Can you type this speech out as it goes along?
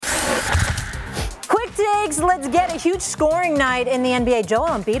weeks, let's get a huge scoring night in the NBA. Joel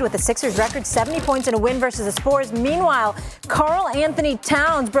Embiid with the Sixers record 70 points in a win versus the Spurs. Meanwhile, Karl Anthony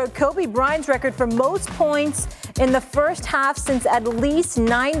Towns broke Kobe Bryant's record for most points in the first half since at least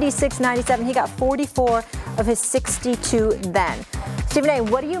 96-97. He got 44 of his 62 then. Stephen A.,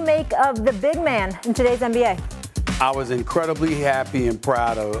 what do you make of the big man in today's NBA? I was incredibly happy and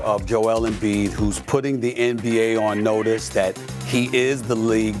proud of Joel Embiid, who's putting the NBA on notice that he is the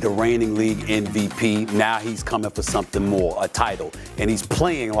reigning league MVP. Now he's coming for something more, a title, and he's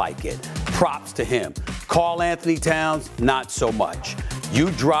playing like it. Props to him. Karl Anthony Towns, not so much. You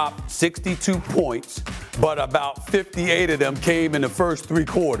dropped 62 points, but about 58 of them came in the first three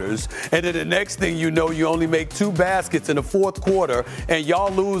quarters. And then the next thing you know, you only make 2 baskets in the fourth quarter, and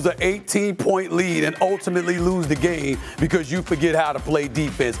y'all lose an 18-point lead and ultimately lose the game because you forget how to play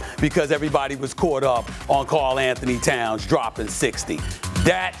defense because everybody was caught up on Karl Anthony Towns dropping 60.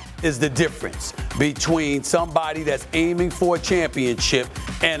 That is the difference between somebody that's aiming for a championship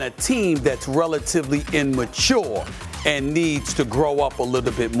and a team that's relatively immature and needs to grow up a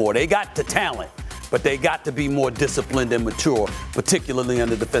little bit more. They got the talent, but they got to be more disciplined and mature, particularly on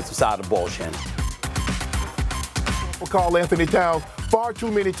the defensive side of the ball, Shannon. For Karl Anthony Towns, far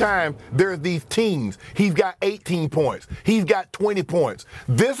too many times there's these teams. He's got 18 points. He's got 20 points.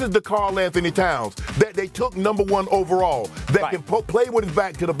 This is the Karl Anthony Towns that they took number 1 overall, that can play with his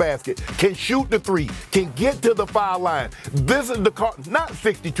back to the basket, can shoot the three, can get to the foul line. This is the not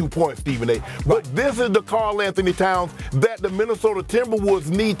 62 points, Stephen A., but this is the Karl Anthony Towns that the Minnesota Timberwolves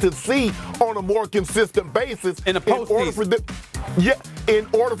need to see on a more consistent basis in the postseason. In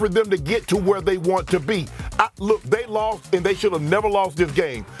order for them to get to where they want to be. Look, they lost, and they should have never lost this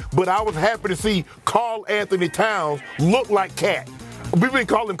game. But I was happy to see Karl Anthony Towns look like Cat. We've been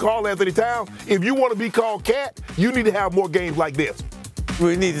calling him Karl Anthony Towns. If you want to be called Cat, you need to have more games like this.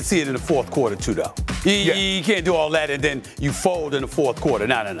 We need to see it in the fourth quarter, too, though. You can't do all that and then you fold in the fourth quarter.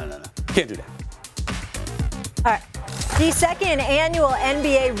 No. Can't do that. All right. The second annual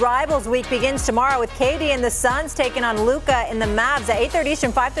NBA Rivals Week begins tomorrow with KD and the Suns taking on Luka and the Mavs at 8:30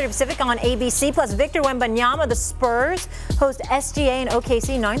 Eastern, 5:30 Pacific on ABC. Plus Victor Wembanyama, the Spurs, host SGA and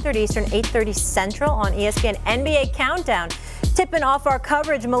OKC, 9:30 Eastern, 8:30 Central on ESPN. NBA Countdown. Tipping off our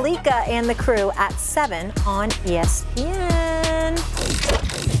coverage, Malika and the crew at 7 on ESPN.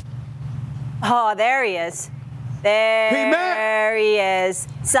 Oh, there he is. There he is.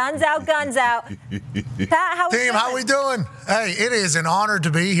 Sun's out, guns out. Pat, how we doing? Hey, it is an honor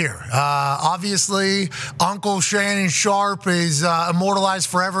to be here. Obviously, Uncle Shannon Sharpe is immortalized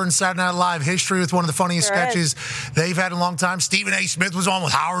forever in Saturday Night Live history with one of the funniest sketches they've had in a long time. Stephen A. Smith was on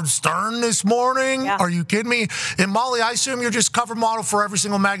with Howard Stern this morning. Yeah. Are you kidding me? And Molly, I assume you're just cover model for every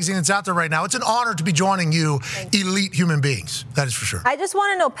single magazine that's out there right now. It's an honor to be joining you, elite human beings. That is for sure. I just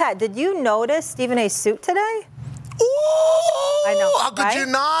want to know, Pat, did you notice Stephen A.'s suit today? Ooh, I know. How could you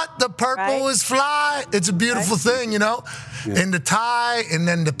not? The purple is fly. It's a beautiful thing, you know. Yeah. And the tie, and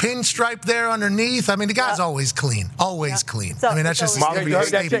then the pinstripe there underneath. I mean, the guy's always clean. Always clean. So, I mean, that's just you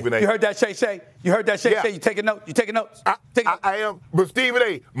heard that, Shay? You heard that, Shay? You taking notes? You taking notes? I am. But Stephen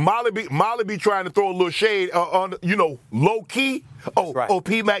A., Molly be trying to throw a little shade on, low key.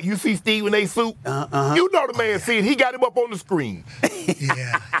 P-Mac, you see Stephen A. suit? You know the man see it. He got him up on the screen.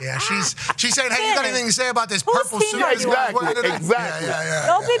 Yeah. She's saying, hey, you got anything to say about this purple suit? Exactly. Yeah.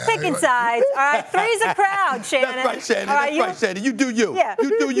 Don't be picking sides. All right, three's a crowd, Shannon. That's right, Shannon. Shannon. You do you. Yeah.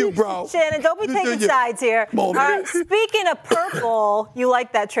 You do you, bro. Shannon, don't be taking sides here. All right, speaking of purple, you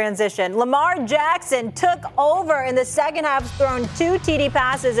like that transition. Lamar Jackson took over in the second half, throwing 2 TD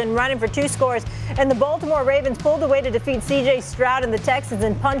passes and running for 2 scores. And the Baltimore Ravens pulled away to defeat C.J. Stroud and the Texans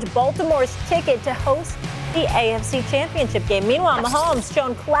and punched Baltimore's ticket to host the AFC Championship game. Meanwhile, Mahomes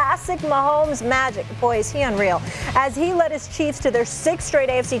shown classic Mahomes magic. Boy, is he unreal. As he led his Chiefs to their 6th straight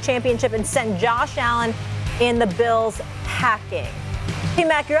AFC Championship and sent Josh Allen and the Bills packing.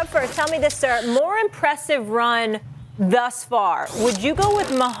 P-Mac, you're up first. Tell me this, sir. More impressive run thus far. Would you go with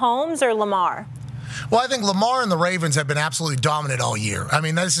Mahomes or Lamar? Well, I think Lamar and the Ravens have been absolutely dominant all year. I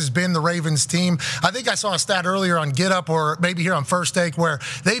mean, this has been the Ravens team. I think I saw a stat earlier on Get Up or maybe here on First Take where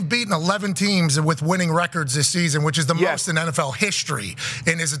they've beaten 11 teams with winning records this season, which is the most in NFL history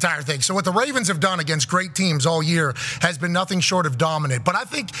in this entire thing. So what the Ravens have done against great teams all year has been nothing short of dominant. But I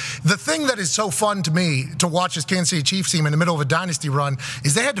think the thing that is so fun to me to watch this Kansas City Chiefs team in the middle of a dynasty run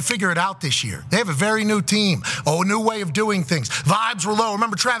is they had to figure it out this year. They have a very new team, a new way of doing things. Vibes were low.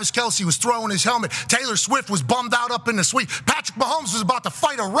 Remember Travis Kelce was throwing his helmet. Taylor Swift was bummed out up in the suite. Patrick Mahomes was about to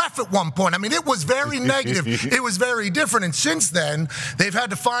fight a ref at one point. I mean, it was very negative. It was very different. And since then, they've had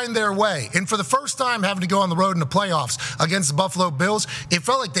to find their way. And for the first time having to go on the road in the playoffs against the Buffalo Bills, it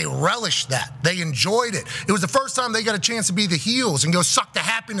felt like they relished that. They enjoyed it. It was the first time they got a chance to be the heels and go suck the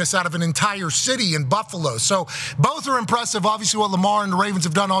happiness out of an entire city in Buffalo. So both are impressive. Obviously, what Lamar and the Ravens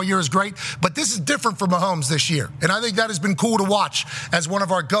have done all year is great, but this is different for Mahomes this year. And I think that has been cool to watch as one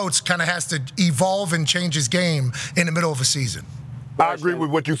of our GOATs kind of has to evolve and change his game in the middle of a season. I agree with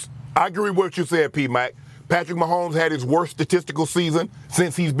what you said, P-Mac. Patrick Mahomes had his worst statistical season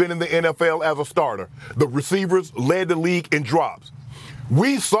since he's been in the NFL as a starter. The receivers led the league in drops.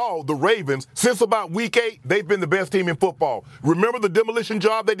 We saw the Ravens, since about week 8, they've been the best team in football. Remember the demolition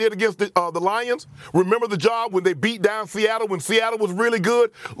job they did against the Lions? Remember the job when they beat down Seattle when Seattle was really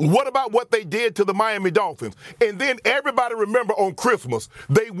good? What about what they did to the Miami Dolphins? And then everybody remember on Christmas,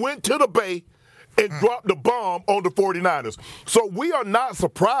 they went to the Bay and dropped the bomb on the 49ers. So we are not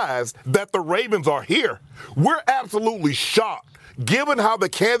surprised that the Ravens are here. We're absolutely shocked, given how the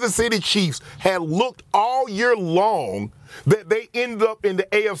Kansas City Chiefs had looked all year long, that they ended up in the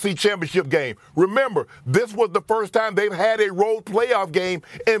AFC Championship game. Remember, this was the first time they've had a road playoff game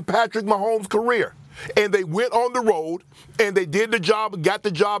in Patrick Mahomes' career. And they went on the road, and they did the job, got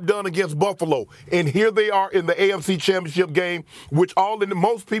the job done against Buffalo. And here they are in the AFC Championship game, which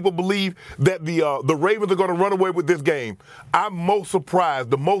most people believe that the Ravens are going to run away with this game. I'm most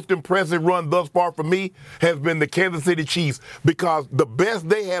surprised. The most impressive run thus far for me has been the Kansas City Chiefs, because the best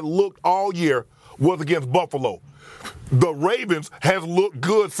they had looked all year was against Buffalo. The Ravens has looked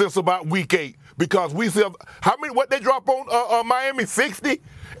good since about week 8, because we see what they drop on Miami, 60?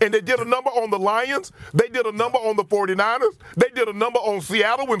 And they did a number on the Lions. They did a number on the 49ers. They did a number on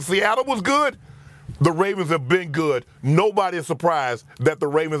Seattle when Seattle was good. The Ravens have been good. Nobody is surprised that the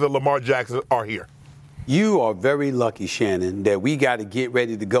Ravens and Lamar Jackson are here. You are very lucky, Shannon, that we got to get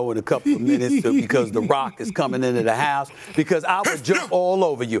ready to go in a couple of minutes because The Rock is coming into the house, because I would jump all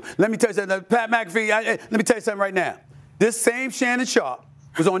over you. Let me tell you something. Pat McAfee, let me tell you something right now. This same Shannon Sharpe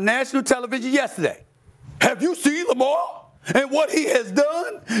was on national television yesterday. Have you seen Lamar and what he has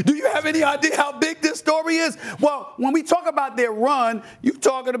done? Do you have any idea how big this story is? Well, when we talk about their run, you're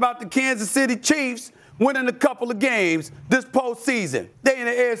talking about the Kansas City Chiefs winning a couple of games this postseason. They in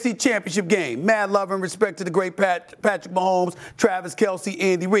the AFC Championship game. Mad love and respect to the great Patrick Mahomes, Travis Kelce,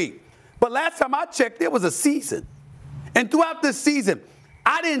 Andy Reid. But last time I checked, there was a season. And throughout this season,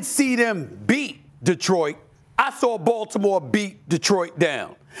 I didn't see them beat Detroit. I saw Baltimore beat Detroit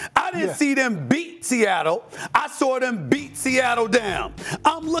down. I didn't see them beat Seattle. I saw them beat Seattle down.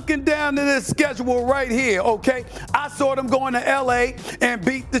 I'm looking down to this schedule right here, okay? I saw them going to L.A. and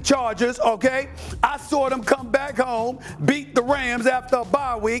beat the Chargers, okay? I saw them come back home, beat the Rams after a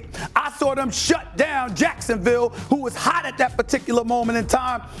bye week. I saw them shut down Jacksonville, who was hot at that particular moment in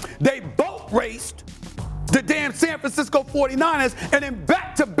time. They boat raced the damn San Francisco 49ers, and in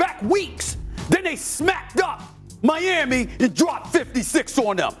back-to-back weeks, then they smacked up Miami and dropped 56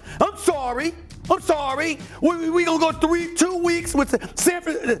 on them. I'm sorry. We gonna go 2 weeks with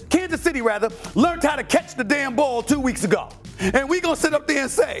Kansas City learned how to catch the damn ball 2 weeks ago. And we gonna sit up there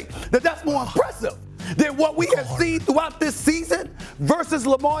and say that that's more impressive than what we have seen throughout this season versus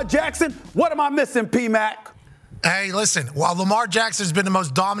Lamar Jackson. What am I missing, P-Mac? Hey, listen, while Lamar Jackson has been the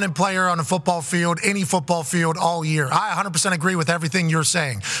most dominant player on a football field, any football field all year, I 100% agree with everything you're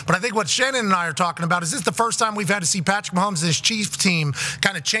saying. But I think what Shannon and I are talking about is this the first time we've had to see Patrick Mahomes and his Chiefs team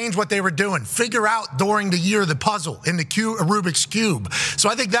kind of change what they were doing, figure out during the year the puzzle in the Rubik's Cube. So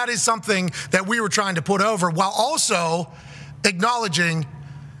I think that is something that we were trying to put over while also acknowledging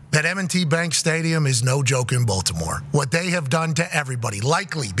that M&T Bank Stadium is no joke in Baltimore. What they have done to everybody,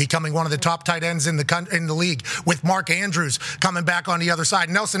 likely becoming one of the top tight ends in the league, with Mark Andrews coming back on the other side.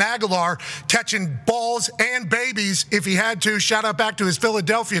 Nelson Aguilar catching balls and babies if he had to. Shout out back to his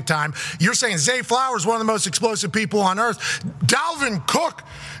Philadelphia time. You're saying Zay Flowers, one of the most explosive people on earth. Dalvin Cook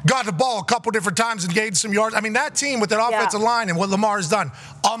got the ball a couple different times and gained some yards. I mean, that team with that offensive line and what Lamar has done,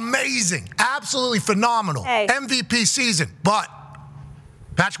 amazing, absolutely phenomenal. MVP season, but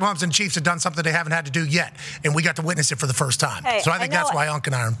Patrick Mahomes and Chiefs have done something they haven't had to do yet, and we got to witness it for the first time. So I think that's why Unc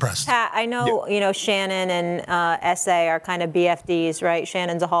and I are impressed. Pat, I know, Shannon and SA are kind of BFDs, right?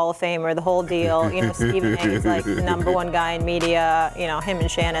 Shannon's a Hall of Famer, the whole deal. Stephen A's like the number one guy in media, him and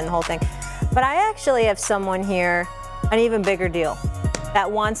Shannon, the whole thing. But I actually have someone here, an even bigger deal,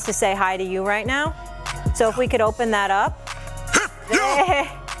 that wants to say hi to you right now. So if we could open that up.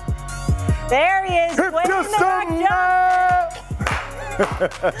 There he is.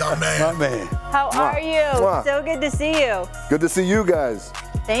 My man. How are you? So good to see you. Good to see you guys.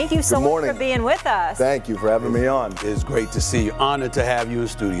 Thank you so much for being with us. Thank you for having me on. It's great to see you. Honored to have you in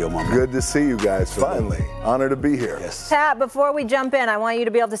studio, my man. Good to see you guys, finally. Honored to be here. Yes. Pat, before we jump in, I want you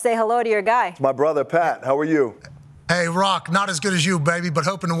to be able to say hello to your guy. My brother, Pat. How are you? Hey, Rock, not as good as you, baby, but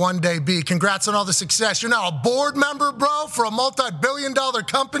hoping to one day be. Congrats on all the success. You're now a board member, bro, for a multi-billion-dollar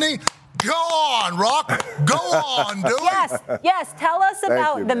company. Go on, Rock. Go on, dude. Yes. Tell us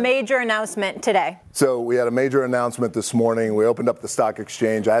about the major announcement today. So we had a major announcement this morning. We opened up the stock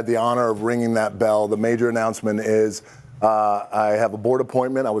exchange. I had the honor of ringing that bell. The major announcement is I have a board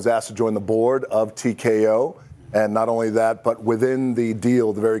appointment. I was asked to join the board of TKO. And not only that, but within the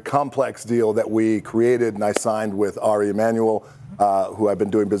deal, the very complex deal that we created and I signed with Ari Emanuel, who I've been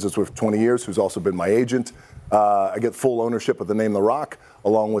doing business with for 20 years, who's also been my agent. I get full ownership of the name The Rock,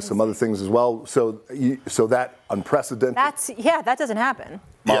 along with some other things as well. So that unprecedented. That doesn't happen.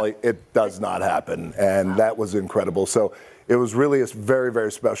 Molly, it does not happen. And that was incredible. So it was really a very,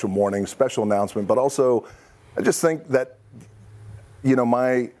 very special morning, special announcement. But also, I just think that,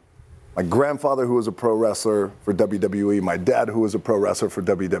 my grandfather, who was a pro wrestler for WWE, my dad, who was a pro wrestler for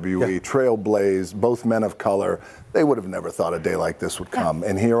WWE, trailblazed, both men of color, they would have never thought a day like this would come.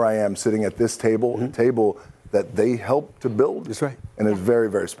 And here I am sitting at this table, a table that they helped to build. That's right. And it's very,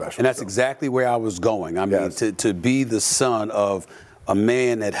 very special. And that's exactly where I was going. I mean, to be the son of a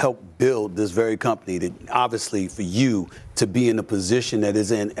man that helped build this very company, that obviously for you to be in the position that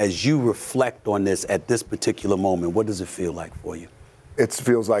is in, as you reflect on this at this particular moment, what does it feel like for you? It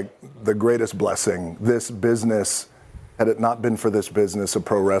feels like the greatest blessing. This business, had it not been for this business of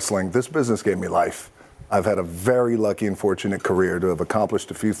pro wrestling, this business gave me life. I've had a very lucky and fortunate career to have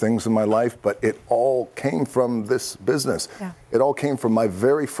accomplished a few things in my life, but it all came from this business. Yeah. It all came from my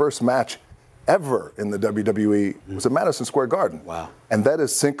very first match ever in the WWE. It was at Madison Square Garden. Wow. And that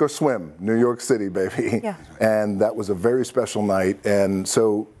is sink or swim, New York City, baby. Yeah. And that was a very special night. And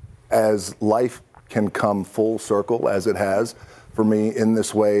so as life can come full circle, as it has, for me in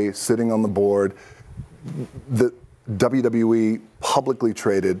this way, sitting on the board, the WWE publicly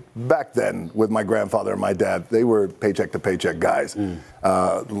traded back then with my grandfather and my dad. They were paycheck to paycheck guys,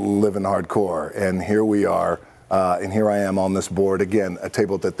 living hardcore. And here we are, and here I am on this board again, a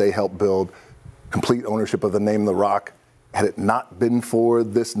table that they helped build, complete ownership of the name The Rock. Had it not been for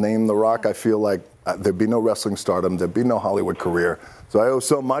this name The Rock, I feel like there'd be no wrestling stardom, there'd be no Hollywood career. So I owe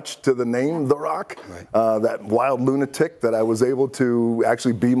so much to the name The Rock, that wild lunatic that I was able to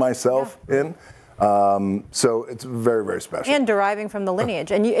actually be myself in. So it's very, very special. And deriving from the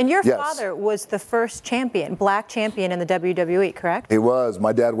lineage. And your father was the first champion, black champion in the WWE, correct? He was.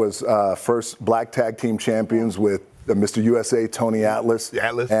 My dad was first black tag team champions with Mr. USA, Tony Atlas.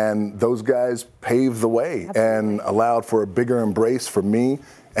 And those guys paved the way and allowed for a bigger embrace for me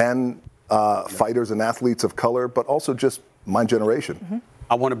and fighters and athletes of color, but also just my generation.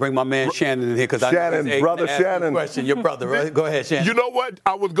 I want to bring my man Shannon in here because brother Shannon. Question, your brother, right? Go ahead, Shannon. You know what?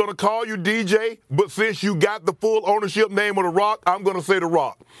 I was going to call you DJ, but since you got the full ownership name of The Rock, I'm going to say The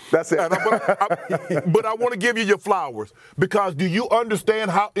Rock. That's it. But I want to give you your flowers because do you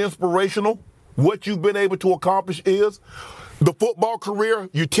understand how inspirational what you've been able to accomplish is? The football career,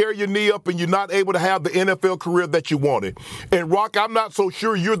 you tear your knee up and you're not able to have the NFL career that you wanted. And Rock, I'm not so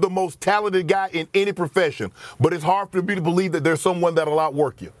sure you're the most talented guy in any profession, but it's hard for me to believe that there's someone that'll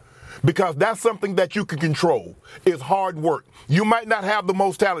outwork you. Because that's something that you can control. It's hard work. You might not have the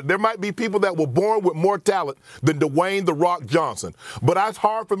most talent. There might be people that were born with more talent than Dwayne The Rock Johnson. But that's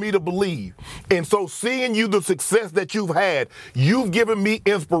hard for me to believe. And so seeing you, the success that you've had, you've given me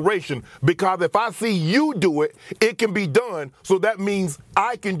inspiration because if I see you do it, it can be done. So that means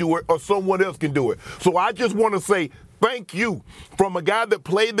I can do it or someone else can do it. So I just want to say thank you from a guy that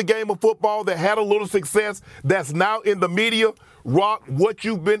played the game of football, that had a little success, that's now in the media. Rock, what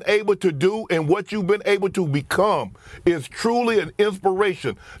you've been able to do and what you've been able to become is truly an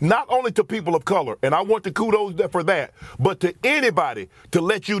inspiration, not only to people of color, and I want to kudos for that, but to anybody to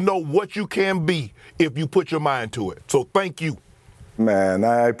let you know what you can be if you put your mind to it. So thank you. Man,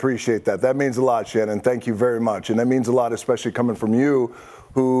 I appreciate that. That means a lot, Shannon. Thank you very much. And that means a lot, especially coming from you,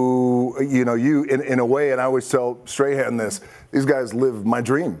 who, you in a way, and I always tell Strahan this, these guys live my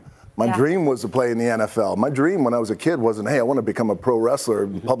dream. My dream was to play in the NFL. My dream when I was a kid wasn't, hey, I want to become a pro wrestler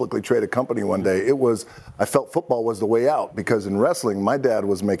and publicly trade a company one day. It was, I felt football was the way out because in wrestling, my dad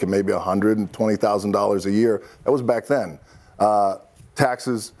was making maybe $120,000 a year. That was back then.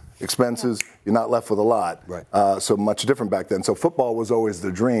 Taxes, expenses, you're not left with a lot. Right. So much different back then. So football was always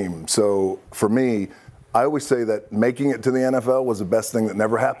the dream. So for me, I always say that making it to the NFL was the best thing that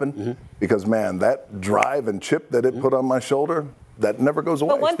never happened because, man, that drive and chip that it put on my shoulder, that never goes away.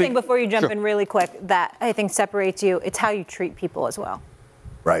 But one thing before you jump in really quick that I think separates you, it's how you treat people as well.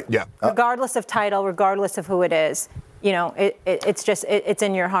 Right. Yeah. Regardless of title, regardless of who it is. You know, it's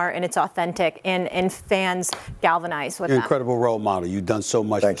in your heart and it's authentic, and fans galvanize with You're that. an incredible role model. You've done so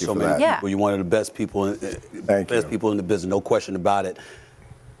much Thank for you so for many that. people. You're one of the best people, people in the business, no question about it.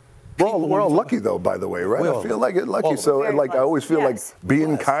 We're all lucky though, by the way, right? I feel like it lucky. So Very like I always feel like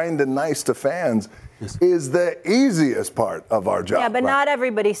being kind and nice to fans is the easiest part of our job. Yeah, but not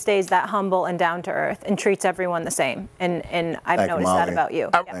everybody stays that humble and down to earth and treats everyone the same. And I've noticed that about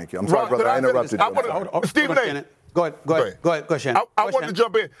you. Thank you. I'm sorry, brother. I interrupted you. Stephen A. Go ahead, Shannon. I wanted to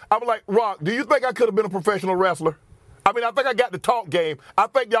jump in. I was like, Rock, do you think I could have been a professional wrestler? I mean, I think I got the talk game. I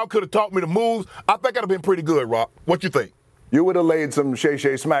think y'all could have taught me the moves. I think I'd have been pretty good, Rock. What you think? You would have laid some Shay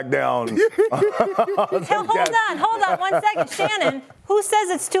smackdown. Hold on 1 second. Shannon, who says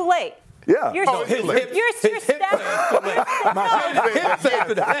it's too late? Yeah. You're statuesque.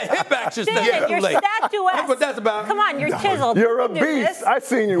 What that's about. Come on, you're chiseled. You're a You can do beast. this. I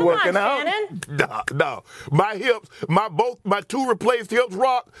seen you working out. Shannon. No. My hips, my two replaced hips,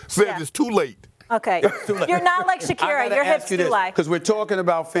 Rock, says it's too late. Okay. You're not like Shakira. Your hips do lie. Because we're talking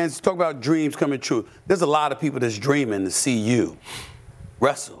about fans, talking about dreams coming true. There's a lot of people that's dreaming to see you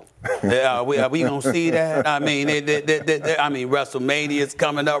wrestle. Are we gonna see that? I mean, WrestleMania's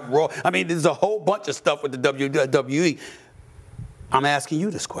coming up. Raw. I mean, there's a whole bunch of stuff with the WWE. I'm asking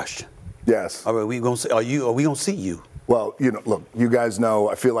you this question. Yes. Are we gonna see? Are we gonna see you? Well, look, you guys know.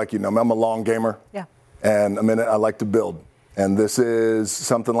 I feel like I'm a long gamer. Yeah. And I like to build. And this is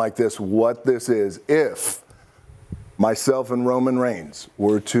something like this. What this is, if myself and Roman Reigns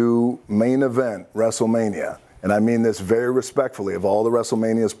were to main event WrestleMania, and I mean this very respectfully, of all the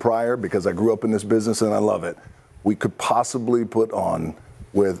WrestleManias prior, because I grew up in this business and I love it, we could possibly put on,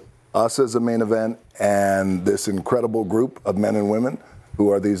 with us as a main event and this incredible group of men and women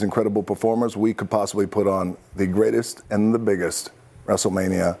who are these incredible performers, we could possibly put on the greatest and the biggest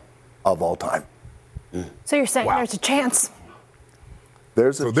WrestleMania of all time. So you're saying there's a chance?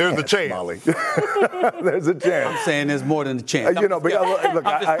 There's a chance, Molly. There's a chance. I'm saying there's more than a chance. Look,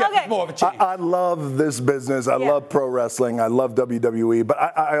 more of a chance. I love this business. I love pro wrestling. I love WWE.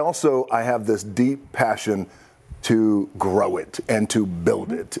 But I also have this deep passion to grow it and to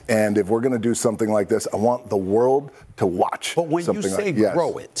build it. And if we're going to do something like this, I want the world to watch. But when you say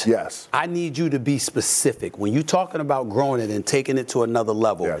grow it, I need you to be specific. When you're talking about growing it and taking it to another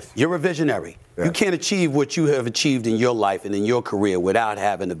level, you're a visionary. Yes. You can't achieve what you have achieved in your life and in your career without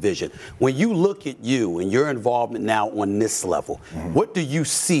having a vision. When you look at you and your involvement now on this level, what do you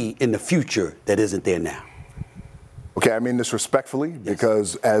see in the future that isn't there now? Okay, I mean this respectfully,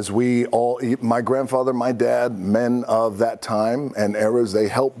 because as we all, my grandfather, my dad, men of that time and eras, they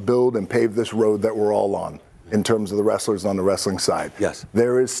helped build and pave this road that we're all on in terms of the wrestlers on the wrestling side. Yes.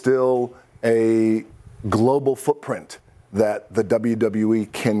 There is still a global footprint that the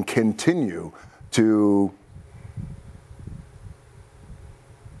WWE can continue to,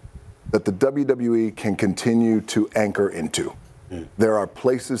 anchor into. There are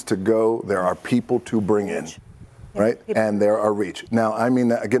places to go, there are people to bring in. Right? And there are reach. Now, I mean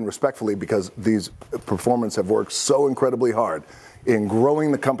that, again, respectfully, because these performers have worked so incredibly hard in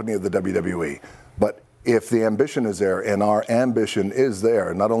growing the company of the WWE. But if the ambition is there, and our ambition is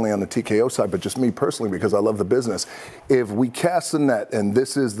there, not only on the TKO side, but just me personally, because I love the business, if we cast the net, and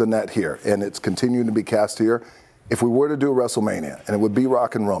this is the net here, and it's continuing to be cast here, if we were to do a WrestleMania, and it would be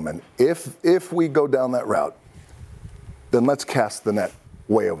Rock and Roman, if we go down that route, then let's cast the net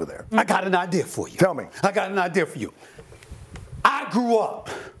way over there. I got an idea for you. Tell me. I got an idea for you. I grew up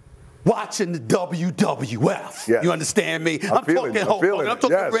watching the WWF. Yes. You understand me? I'm talking Hulk Hogan. I'm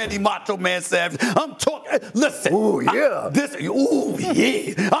talking Randy Macho Man Savage. I'm talking, listen. Ooh, yeah. I'm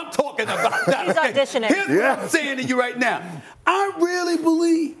talking about that. He's auditioning. Here's what I'm saying to you right now. I really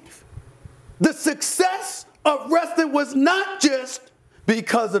believe the success of wrestling was not just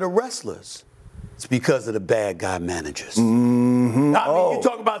because of the wrestlers. It's because of the bad guy managers. Mm-hmm. I mean, you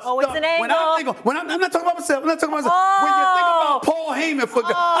talk about always stuff. an angle. I'm not talking about myself. I'm not talking about myself. When you think about Paul Heyman,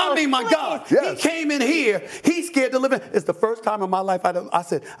 my God, he came in here. He's scared to live in. It's the first time in my life I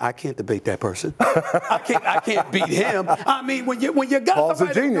said, I can't debate that person. I can't beat him. I mean, when you got Paul's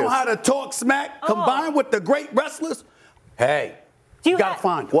somebody who know how to talk smack combined with the great wrestlers, hey. You gotta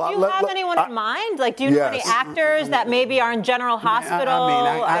find them. Do you have anyone in mind? Like, do you know any actors that maybe are in General Hospital?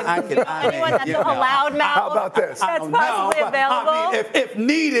 Anyone that's a loudmouth? How about this? That's possibly available. I mean, if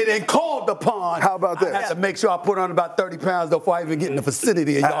needed and called upon. How about this? I have to make sure I put on about 30 pounds before I even get in the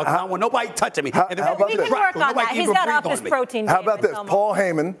vicinity of y'all. I don't want nobody touching me. He can work on that. He's got up his protein. How about this? Paul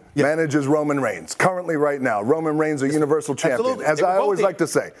Heyman manages Roman Reigns. Currently, right now, Roman Reigns, a Universal Champion. As I always like to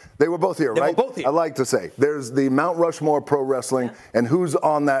say. They were both here, right? They were both here. I like to say. There's the Mount Rushmore Pro Wrestling. And who's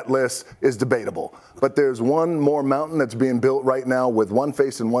on that list is debatable. But there's one more mountain that's being built right now with one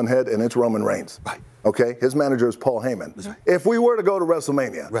face and one head, and it's Roman Reigns. Right. Okay? His manager is Paul Heyman. Right. If we were to go to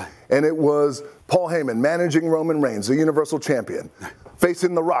WrestleMania, right, and it was Paul Heyman managing Roman Reigns, the Universal Champion, right,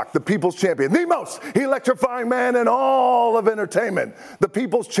 facing The Rock, the People's Champion, the most electrifying man in all of entertainment, the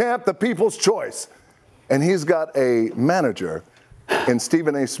People's Champ, the People's Choice. And he's got a manager in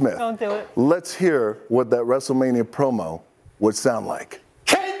Stephen A. Smith. Don't do it. Let's hear what that WrestleMania promo would sound like.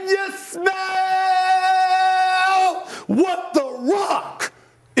 Can you smell what The Rock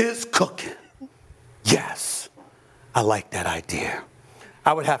is cooking? Yes, I like that idea.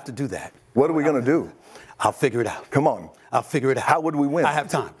 I would have to do that. What are we going to do? I'll figure it out. Come on. I'll figure it out. How would we win? I have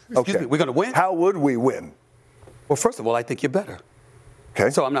time. Excuse me, we're going to win? How would we win? Well, first of all, I think you're better. Okay.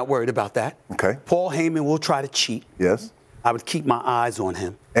 So I'm not worried about that. Okay. Paul Heyman will try to cheat. Yes. I would keep my eyes on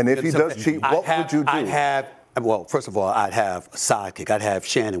him. And if he does cheat, what would you do? Well, first of all, I'd have a sidekick. I'd have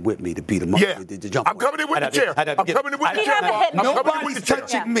Shannon with me to beat him up. Yeah. To jump I'm coming in with the chair. I'm coming in with the chair. Nobody's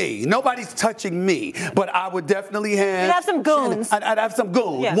touching me. Nobody's touching me. But I would definitely have. You'd have some goons. Shannon. I'd have some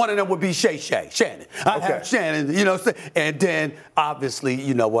goons. Yeah. One of them would be Shannon. I'd have Shannon, and then obviously,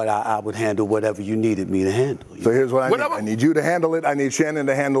 you know what, I would handle whatever you needed me to handle. So here's what I need. I need you to handle it. I need Shannon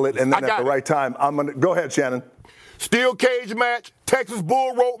to handle it. And then at the right time, I'm going to go ahead, Shannon. Steel cage match, Texas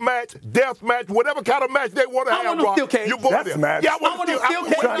bull rope match, death match, whatever kind of match they want to have. I want no steel cage. You go Death match. Yeah, I want a steel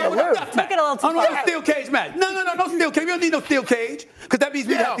cage. I want a death match. Took it a little too I want far. a steel cage match. No steel cage. We don't need no steel cage because that means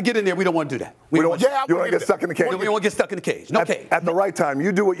we have to get in there. We don't want to do that. You don't want to get stuck in the cage. We don't want to get stuck in the cage. No cage. At the right time,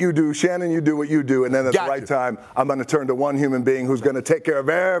 you do what you do. Shannon, you do what you do. And then at the right time, I'm going to turn to one human being who's going to take care of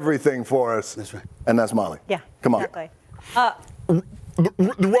everything for us. That's right. And that's Molly. Yeah. Come on. Exactly.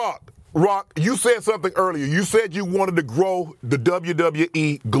 Rock, you said something earlier. You said you wanted to grow the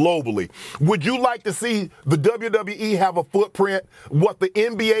WWE globally. Would you like to see the WWE have a footprint, what the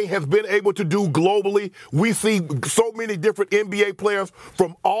NBA has been able to do globally? We see so many different NBA players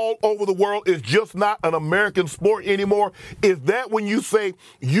from all over the world. It's just not an American sport anymore. Is that when you say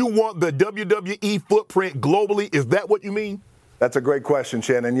you want the WWE footprint globally? Is that what you mean? That's a great question,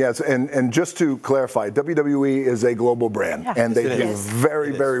 Shannon. Yes, and just to clarify, WWE is a global brand, and they do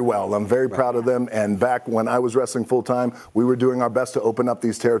very, very well. I'm very proud of them. And back when I was wrestling full time, we were doing our best to open up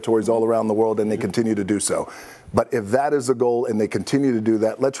these territories all around the world, and they continue to do so. But if that is the goal and they continue to do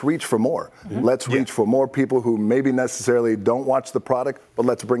that, let's reach for more. Let's reach for more people who maybe necessarily don't watch the product, but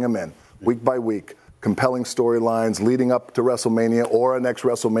let's bring them in week by week. Compelling storylines leading up to WrestleMania or a next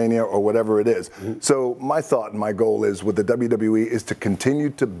WrestleMania or whatever it is. So my thought and my goal is with the WWE is to continue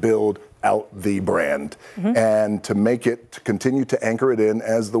to build out the brand and to make it, to continue to anchor it in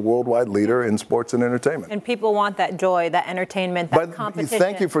as the worldwide leader in sports and entertainment. And people want that joy, that entertainment, that competition.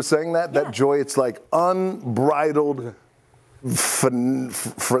 Thank you for saying that. That joy, it's like unbridled,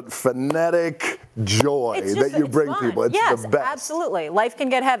 phonetic joy that you bring people. It's the best. Absolutely. Life can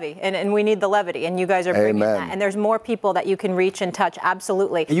get heavy, and we need the levity, and you guys are bringing that. And there's more people that you can reach and touch,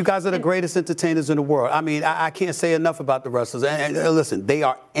 absolutely. And you guys are the greatest entertainers in the world. I mean, I can't say enough about the wrestlers. And listen, they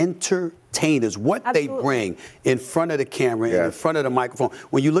are entertainers. What they bring in front of the camera, and in front of the microphone.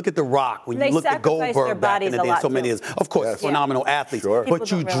 When you look at The Rock, when you look at Goldberg back in the day, so many years, of course, phenomenal athletes. But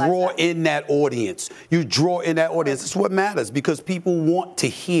you draw in that audience. You draw in that audience. It's what matters because people want to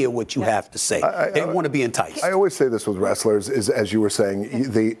hear what you have to say. They want to be enticed. I always say this with wrestlers, is as you were saying,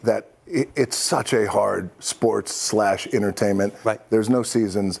 it's such a hard sports/entertainment. Right. There's no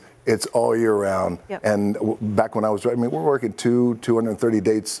seasons. It's all year round. And back when I was, we're working 230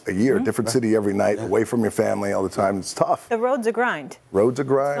 dates a year, different city every night, away from your family all the time. It's tough. The road's a grind. Road's a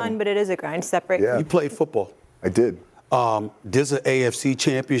grind. It's fun, but it is a grind. Separate. You played football. I did. There's an AFC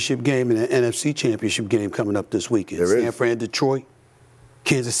championship game and an NFC championship game coming up this weekend. San Fran, Detroit,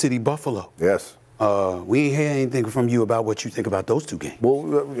 Kansas City, Buffalo. Yes. We ain't hear anything from you about what you think about those two games. Well,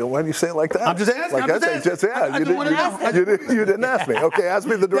 why do you say it like that? I'm just asking. You didn't ask me. Okay, ask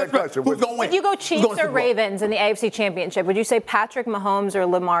me the direct question. Who's going to win? Would you go Chiefs or Ravens in the AFC Championship? Would you say Patrick Mahomes or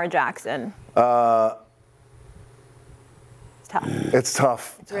Lamar Jackson? It's tough. It's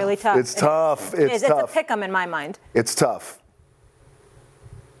tough. It's really tough. It's tough. It's a pick 'em in my mind. It's tough.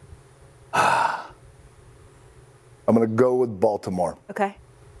 I'm going to go with Baltimore. Okay.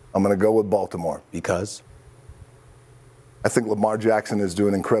 I'm going to go with Baltimore. Because? I think Lamar Jackson is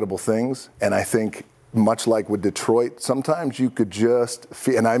doing incredible things. And I think, much like with Detroit, sometimes you could just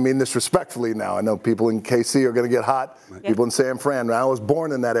feel, and I mean this respectfully now. I know people in KC are going to get hot. People in San Fran. I was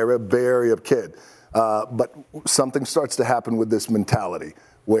born in that area, Bay Area kid. But something starts to happen with this mentality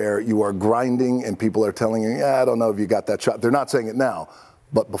where you are grinding and people are telling you, I don't know if you got that shot. They're not saying it now.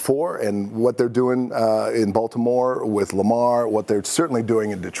 but before, and what they're doing in Baltimore with Lamar, what they're certainly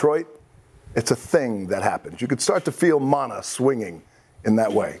doing in Detroit, it's a thing that happens. You could start to feel mana swinging in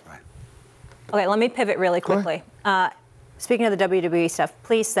that way. Okay, let me pivot really quickly. Speaking of the WWE stuff,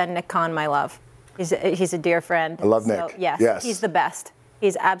 please send Nick Khan my love. He's a dear friend. I love Nick. Yes, he's the best.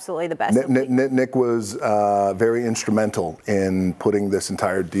 He's absolutely the best. Nick was very instrumental in putting this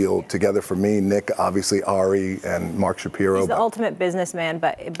entire deal together for me. Nick, obviously, Ari, and Mark Shapiro. He's the ultimate businessman,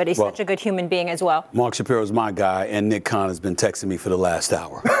 but he's such a good human being as well. Mark Shapiro's my guy, and Nick Khan has been texting me for the last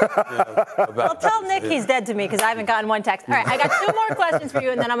hour. Well, tell Nick he's dead to me because I haven't gotten one text. All right, I got 2 more questions for you,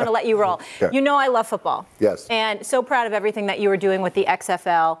 and then I'm going to let you roll. Okay. You know I love football. Yes. And so proud of everything that you were doing with the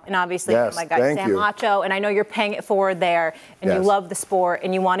XFL, and obviously, yes, my guy Sam Macho, and I know you're paying it forward there, and you love the sport,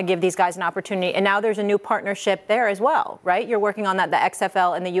 and you want to give these guys an opportunity. And now there's a new partnership there as well, right? You're working on that, the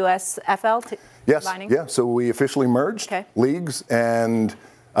XFL and the USFL? Yes, combining? yeah. So we officially merged leagues, and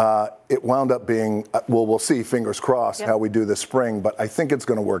it wound up being, well, we'll see, fingers crossed, how we do this spring, but I think it's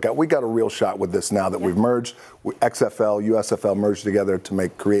going to work out. We got a real shot with this now that we've merged. XFL, USFL merged together to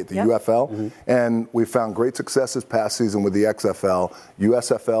create the UFL, and we found great success this past season with the XFL.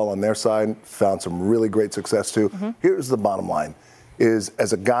 USFL on their side found some really great success too. Here's the bottom line. Is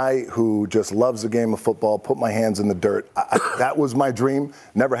as a guy who just loves the game of football, put my hands in the dirt. That was my dream.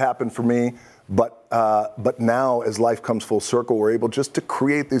 Never happened for me. But now, as life comes full circle, we're able just to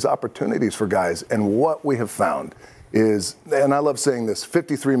create these opportunities for guys. And what we have found is, and I love saying this,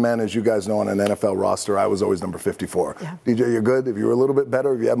 53 men, as you guys know, on an NFL roster. I was always number 54. DJ, you're good. If you were a little bit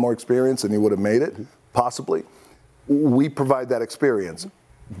better, if you had more experience, then you would have made it, possibly. We provide that experience.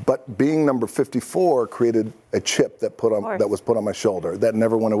 But being number 54 created a chip that was put on my shoulder that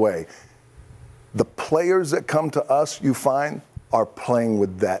never went away. The players that come to us, you find, are playing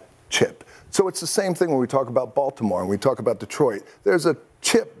with that chip. So it's the same thing when we talk about Baltimore and we talk about Detroit. There's a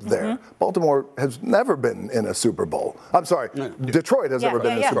chip there. Baltimore has never been in a Super Bowl. I'm sorry, Detroit has never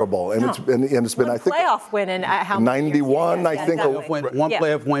been in a Super Bowl, and it's been I think playoff win in how many 91. I think one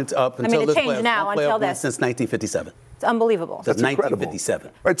playoff went up until this playoff. Now until this since 1957. It's unbelievable. That's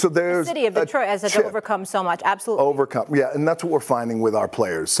 1957. Right, so there's the city of Detroit has had to overcome so much. Absolutely. And that's what we're finding with our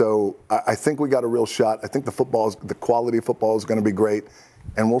players. So I think we got a real shot. I think the quality of football is going to be great,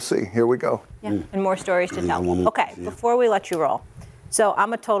 and we'll see. Here we go. And more stories to tell. Okay, before we let you roll. So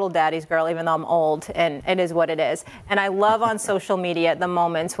I'm a total daddy's girl, even though I'm old, and it is what it is. And I love on social media the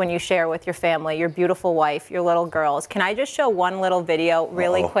moments when you share with your family, your beautiful wife, your little girls. Can I just show one little video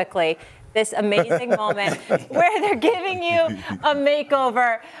really quickly? This amazing moment where they're giving you a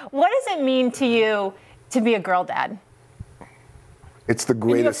makeover. What does it mean to you to be a girl dad? It's the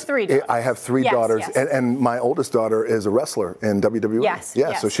greatest. And you have 3 daughters. I have 3 daughters, and my oldest daughter is a wrestler in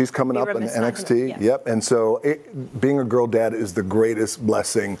WWE. So she's coming up in NXT. And so being a girl dad is the greatest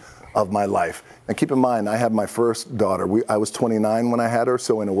blessing of my life. And keep in mind, I had my first daughter. I was 29 when I had her,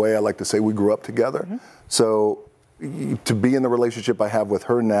 so in a way I like to say we grew up together. So to be in the relationship I have with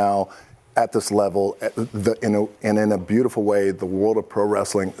her now, at this level, and in a beautiful way, the world of pro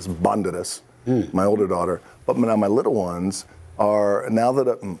wrestling has bonded us, my older daughter. But now my little ones are, now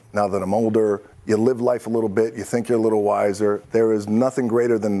that I'm older, you live life a little bit, you think you're a little wiser. There is nothing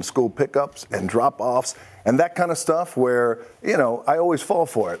greater than school pickups and drop-offs and that kind of stuff where, I always fall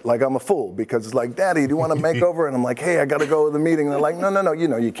for it. Like I'm a fool because it's like, Daddy, do you want a makeover? And I'm like, hey, I got to go to the meeting. And they're like, no,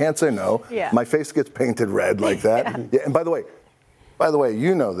 you can't say no. My face gets painted red like that. And by the way,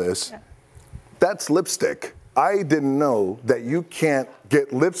 you know this. That's lipstick. I didn't know that you can't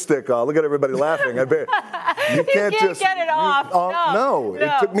get lipstick on. Look at everybody laughing. I bet you can't just get it off. No,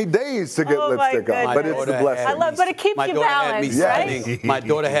 it took me days to get lipstick on, but it's the blessing. But it keeps you balanced, right? My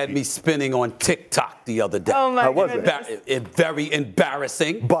daughter had me spinning on TikTok the other day. Oh my How was it? Very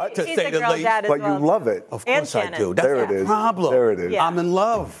embarrassing, but to say the least. But you love it. Of course I do. That's there it is. Problem. There it is. I'm in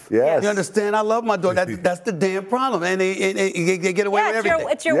love. Yes. You understand? I love my daughter. That's the damn problem, and they get away with everything.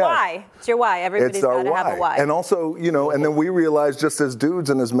 It's your why. It's your why. Everybody's got to have a why. And also, and then we realize just as dudes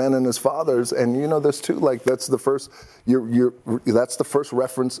and as men and as fathers, and you know this too, like that's the first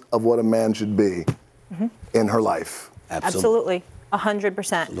reference of what a man should be in her life. Absolutely.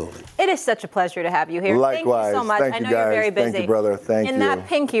 100%. Absolutely. It is such a pleasure to have you here. Likewise. Thank you so much. Thank I know you guys. You're very busy. Thank you, brother. Thank you. In that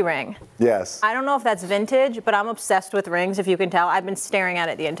pinky ring. Yes. I don't know if that's vintage, but I'm obsessed with rings, if you can tell. I've been staring at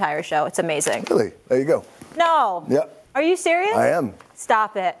it the entire show. It's amazing. Really? There you go. No. Yep. Are you serious? I am.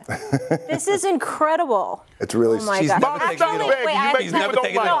 Stop it. This is incredible. It's really. Oh my She's God. never taking it off. Wait, I have to She's tell never you.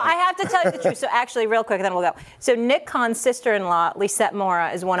 taking it No, off. I have to tell you the truth. So actually, real quick, then we'll go. So Nick Khan's sister-in-law, Lisette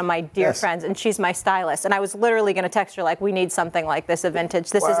Mora, is one of my dear friends, and she's my stylist. And I was literally going to text her like, "We need something like this, a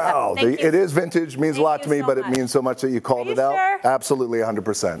vintage. This is Wow, it is vintage. Means a lot to me, so but it much. means so much that you called Are it you out. sure? Absolutely,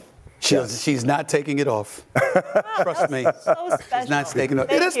 100%. She's not taking it off. Trust me. So special. She's not taking it off.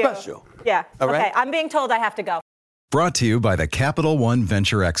 Thank It is you. special. Yeah. All right? Okay. I'm being told I have to go. Brought to you by the Capital One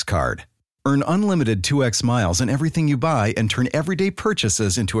Venture X card. Earn unlimited 2x miles on everything you buy and turn everyday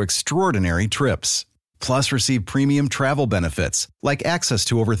purchases into extraordinary trips. Plus, receive premium travel benefits like access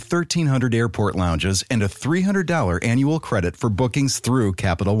to over 1,300 airport lounges and a $300 annual credit for bookings through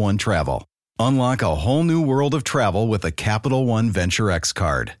Capital One Travel. Unlock a whole new world of travel with the Capital One Venture X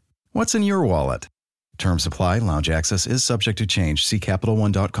card. What's in your wallet? Terms apply. Lounge access is subject to change. See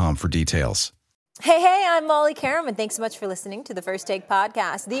CapitalOne.com for details. Hey, I'm Molly Karam, and thanks so much for listening to the First Take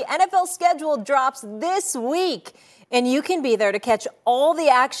podcast. The NFL schedule drops this week, and you can be there to catch all the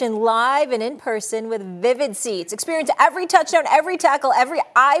action live and in person with Vivid Seats. Experience every touchdown, every tackle, every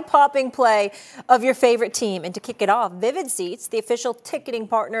eye-popping play of your favorite team. And to kick it off, Vivid Seats, the official ticketing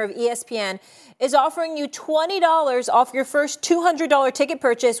partner of ESPN, is offering you $20 off your first $200 ticket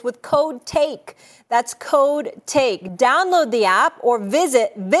purchase with code TAKE. That's code TAKE. Download the app or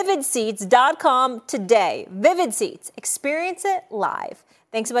visit vividseats.com today. Vivid Seats. Experience it live.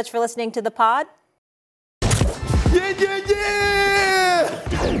 Thanks so much for listening to the pod. Yeah!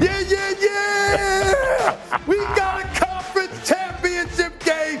 We got a conference championship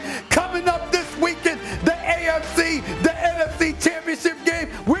game coming up this weekend. The AFC, the NFC championship game.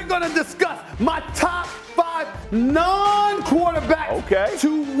 We're going to discuss my top 5 non-quarterbacks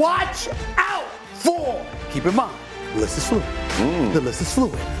to watch out for. Keep in mind, the list is fluid. The list is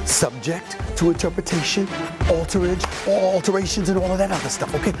fluid. Subject to interpretation, alterations, and all of that other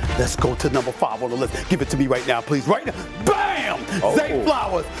stuff. Okay, let's go to number 5 on the list. Give it to me right now, please. Right now. Bam! Zay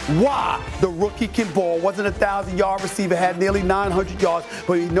Flowers. Why? The rookie can ball. Wasn't a 1,000-yard receiver. Had nearly 900 yards.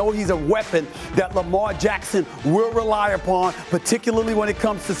 But you know he's a weapon that Lamar Jackson will rely upon, particularly when it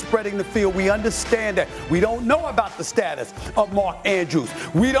comes to spreading the field. We understand that. We don't know about the status of Mark Andrews.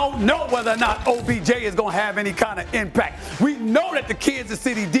 We don't know whether or not OBJ is going to have any kind of impact. We know that the Kansas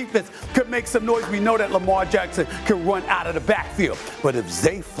City defense could make some noise. We know that Lamar Jackson can run out of the backfield. But if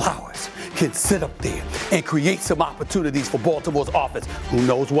Zay Flowers can sit up there and create some opportunities for Baltimore's offense, who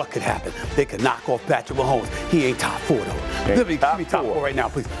knows what could happen? They could knock off Patrick Mahomes. He ain't top 4, though. Give me top 4 right now,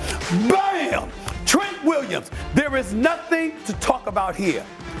 please. Bam! Trent Williams. There is nothing to talk about here.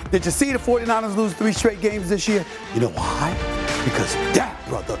 Did you see the 49ers lose 3 straight games this year? You know why? Because that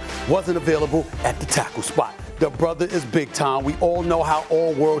brother wasn't available at the tackle spot. The brother is big time. We all know how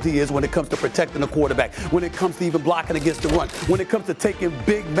all-world he is when it comes to protecting the quarterback, when it comes to even blocking against the run, when it comes to taking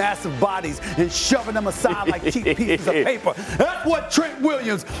big, massive bodies and shoving them aside like cheap pieces of paper. That's what Trent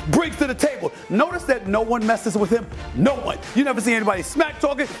Williams brings to the table. Notice that no one messes with him. No one. You never see anybody smack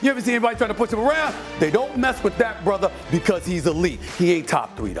talking. You never see anybody trying to push him around. They don't mess with that brother because he's elite. He ain't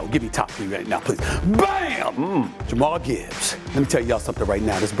top 3, though. Give me top 3 right now, please. Bam! Jamal Gibbs. Let me tell y'all something right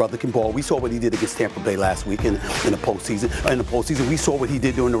now. This brother can ball. We saw what he did against Tampa Bay last week in the postseason. We saw what he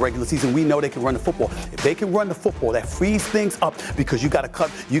did during the regular season. We know they can run the football. If they can run the football, that frees things up because you got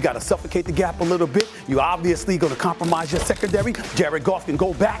to suffocate the gap a little bit. You obviously going to compromise your secondary. Jared Goff can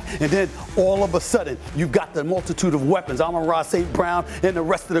go back, and then all of a sudden, you've got the multitude of weapons. Amon-Ra St. Brown and the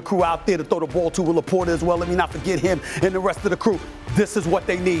rest of the crew out there to throw the ball to. Will Laporta as well. Let me not forget him and the rest of the crew. This is what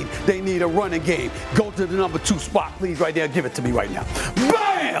they need. They need a running game. Go to the number 2 spot, please, right there. Give it to me right now.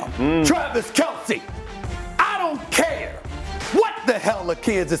 Bam! Travis Kelce. I don't care what the hell the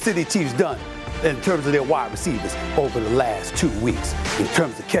Kansas City Chiefs done in terms of their wide receivers over the last 2 weeks in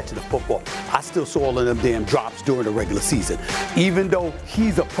terms of catching the football. I still saw all of them damn drops during the regular season. Even though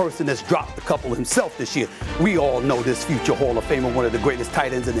he's a person that's dropped a couple himself this year, we all know this future Hall of Famer, one of the greatest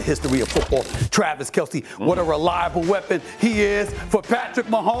tight ends in the history of football, Travis Kelce. What a reliable weapon he is for Patrick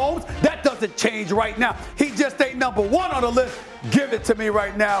Mahomes. That doesn't change right now. He just ain't number 1 on the list. Give it to me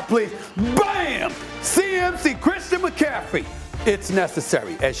right now, please. Bam! CMC, Christian McCaffrey. It's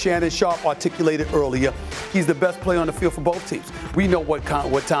necessary. As Shannon Sharp articulated earlier, he's the best player on the field for both teams. We know what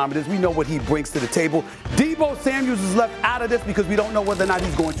time it is. We know what he brings to the table. Deebo Samuels is left out of this because we don't know whether or not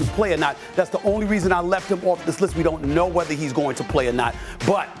he's going to play or not. That's the only reason I left him off this list. We don't know whether he's going to play or not.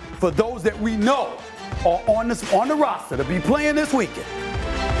 But for those that we know are on the roster to be playing this weekend,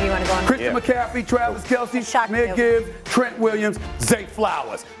 You want to go on? Christian McCaffrey, Travis Kelce, Smith Gibbs, Trent Williams, Zay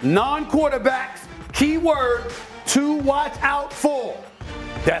Flowers. Non-quarterbacks, key word, to watch out for.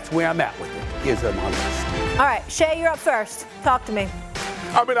 That's where I'm at with it. Here's my list. All right, Shay, you're up first. Talk to me.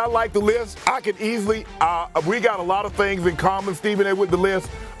 I mean, I like the list. I could easily, we got a lot of things in common, Stephen A., with the list.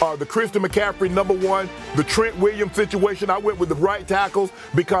 The Christian McCaffrey, number one. The Trent Williams situation, I went with the right tackles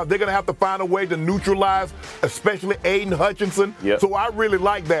because they're going to have to find a way to neutralize, especially Aiden Hutchinson. Yep. So I really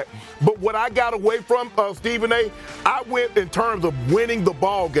like that. But what I got away from, Stephen A., I went in terms of winning the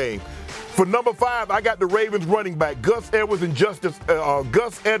ball game. For number 5, I got the Ravens running back, Gus Edwards and Justice Hill.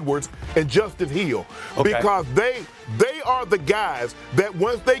 Okay. Because they are the guys that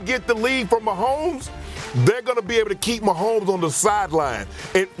once they get the lead from Mahomes, they're going to be able to keep Mahomes on the sideline.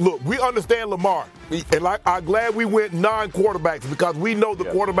 And look, we understand Lamar. And I'm glad we went non-quarterbacks because we know the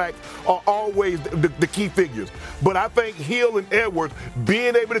quarterbacks are always the key figures. But I think Hill and Edwards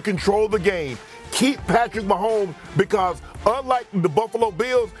being able to control the game, keep Patrick Mahomes, because unlike the Buffalo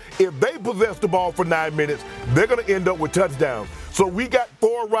Bills, if they possess the ball for 9 minutes, they're going to end up with touchdowns. So we got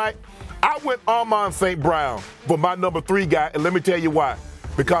 4 right. I went Amon St. Brown for my number 3 guy, and let me tell you why.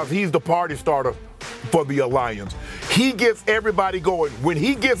 Because he's the party starter for the Lions. He gets everybody going. When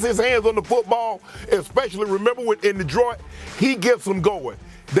he gets his hands on the football, especially remember when in Detroit, he gets them going.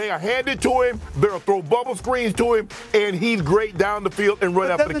 They are handed to him, they'll throw bubble screens to him, and he's great down the field and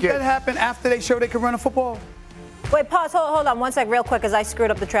run after the catch. Doesn't that happen after they show they can run a football? Wait, pause. Hold on 1 sec, real quick, because I screwed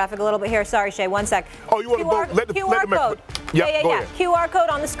up the traffic a little bit here. Sorry, Shay. 1 sec. Oh, you want to vote? Let QR code. Yeah. QR code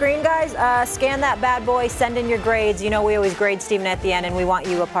on the screen, guys. Scan that bad boy. Send in your grades. You know we always grade Stephen at the end, and we want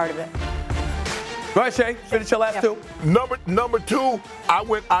you a part of it. Go ahead, Shay. Finish your last 2. Number 2, I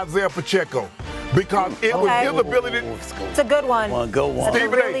went Isaiah Pacheco. Because it was his ability. It's a good one. Go on. It's a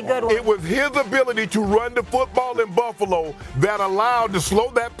really good one. It was his ability to run the football in Buffalo that allowed to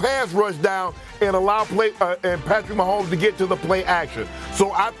slow that pass rush down and allow and Patrick Mahomes to get to the play action.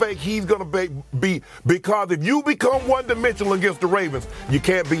 So I think he's going to be because if you become one-dimensional against the Ravens, you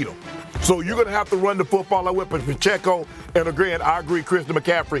can't beat them. So you're going to have to run the football. I went with Pacheco, and again, I agree Christian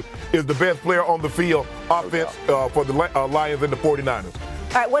McCaffrey is the best player on the field offense for the Lions and the 49ers.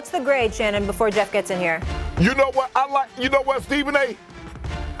 All right, what's the grade, Shannon, before Jeff gets in here? You know what you know what, Stephen A.?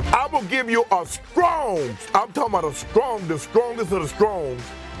 I will give you a strong, I'm talking about the strongest of the strongs,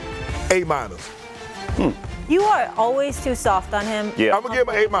 A-. You are always too soft on him. Yeah. I'm going to give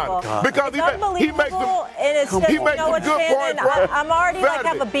him an A- because he makes some, and it's just, he makes some good Shannon, points. I'm already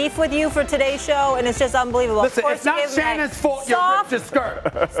have a beef with you for today's show, and it's just unbelievable. Listen, it's not Shannon's fault you ripped his skirt.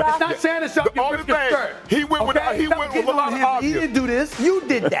 It's not Shannon's fault you ripped your skirt. He went with a lot of obvious. He didn't do this. You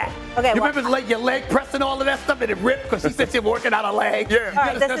did that. Okay, you remember your leg pressing all of that stuff and it ripped because she said she was working out a leg? Yeah. All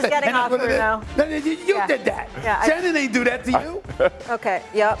right, this is getting awkward now. You did that. Yeah, Shannon ain't do that to you. Okay,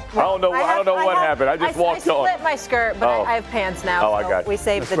 yep. I don't know what happened. I just walked on. I split my skirt, but I have pants now. Oh, I got you. We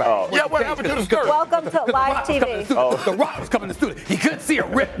saved the day. Yeah, what happened to the skirt? Welcome to live TV. The Rock was coming to the studio. He couldn't see a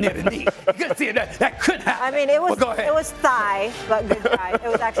rip near the knee. He couldn't see it. That could happen. I mean, it was Well, go ahead. it was thigh, but good try. It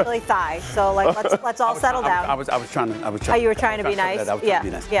was actually thigh. So like, let's all settle down. I was trying to. Oh, you were trying to be nice? I was trying to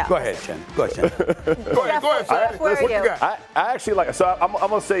be nice. Yeah. Go ahead, Shannon. Go ahead. Go ahead, Jeff, where are what you? you got? I actually like. So I'm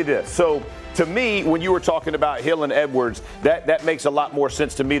going to say this. So to me, when you were talking about Hill and Edwards, that makes a lot more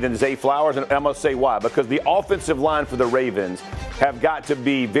sense to me than Zay Flowers, and I'm going to say why. Because the offensive line for the Ravens have got to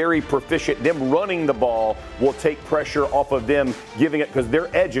be very proficient. Them running the ball will take pressure off of them giving it because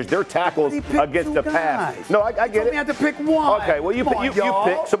their edges, their tackles against the pass. No, I get it. You had to pick one. Okay, well you pick.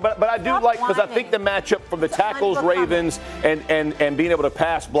 So, but I do like because I think the matchup from the tackles, Ravens, and being able to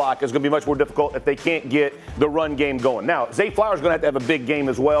pass block is going to be much more difficult if they can't get the run game going. Now, Zay Flowers is going to have a big game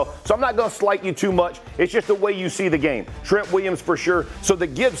as well, so I'm not going to slight you too much. It's just the way you see the game. Trent Williams for sure. So the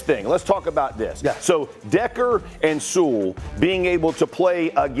Gibbs thing. Let's talk about this. Yeah. So Decker and Sewell being able to play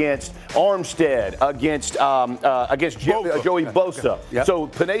against Armstead, against Joey Bosa. Yep. So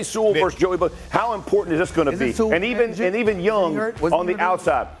Penei Sewell versus Joey Bosa. How important is this going to be? And even Young on the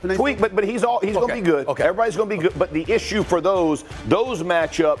outside. Tweak, but he's going to be good. Okay. Everybody's going to be good. But the issue for those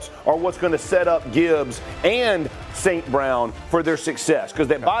matchups are what's going to set up Gibbs and St. Brown for their success. Because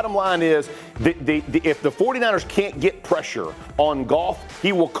the bottom line is if the 49ers can't get pressure on Goff,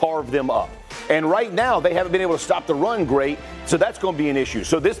 he will carve them up. And right now, they haven't been able to stop the run great, so that's going to be an issue.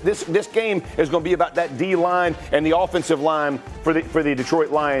 So this game is going to be about that D line, and the offensive line for the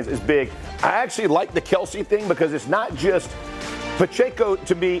Detroit Lions is big. I actually like the Kelce thing because it's not just Pacheco.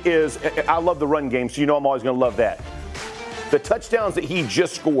 To me, I love the run game, so you know I'm always going to love that. The touchdowns that he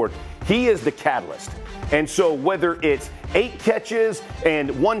just scored, he is the catalyst. And so whether it's 8 catches and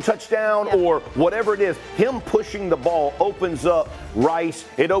 1 touchdown or whatever it is, him pushing the ball opens up Rice.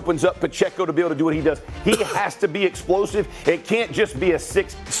 It opens up Pacheco to be able to do what he does. He has to be explosive. It can't just be a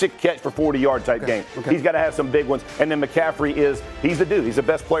six catch for 40-yard type game. He's got to have some big ones. And then McCaffrey he's the dude. He's the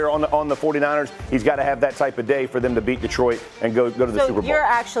best player on the 49ers. He's got to have that type of day for them to beat Detroit and go to the Super Bowl. So you're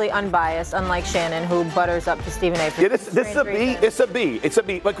actually unbiased, unlike Shannon, who butters up to Stephen A. For this is a B. It's a B. It's a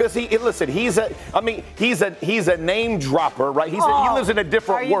B because he's a name dropper, right? He lives in a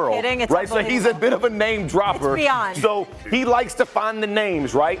different world, kidding? It's right? So he's a bit of a name dropper. It's beyond. So he likes to find the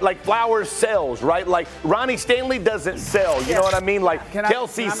names, right? Like Flowers sells, right? Like Ronnie Stanley doesn't sell. You know what I mean? Like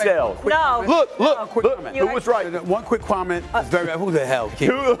Kelsey sells. No. Look. Who was right? One quick comment. Who the hell?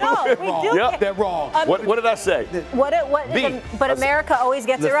 They're wrong. What did I say? But America always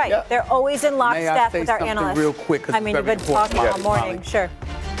gets it right. Yeah. They're always in lockstep with our analysts. Real quick, I mean, you've been talking all morning. Molly. Sure.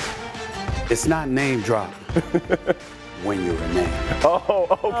 It's not name drop when you're a name. Oh,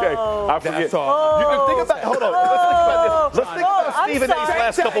 okay. I forget. That's all. You can think about. Hold on. Let's think about this. Let's think about Stephen A's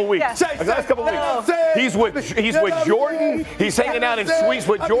last couple weeks. He's with Jordan. He's hanging out in suites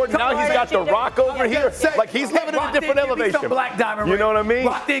with Jordan. Now he's got The Rock over here. Like he's living in a different elevation. Black diamond ring. You know what I mean?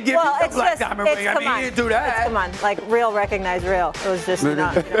 Rock didn't give you some black diamond ring. I mean, he didn't do that. Come on, like real recognize real. It was just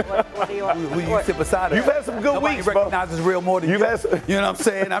not. What do you want? Who you sit beside? You've had some good weeks, bro. Recognizes real more than you. You've had some, you know what I'm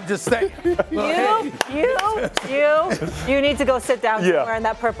saying? I'm just saying. You need to go sit down somewhere in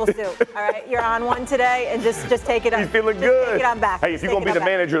that purple suit. All right, you're on one today, and just take it on. He's feeling good. Take it on back. Hey, if you're gonna be the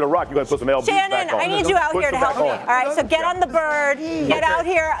manager of The Rock, you gotta put some LBs Shannon, back on. I need you out here to help me. All right, so get on the bird. Get out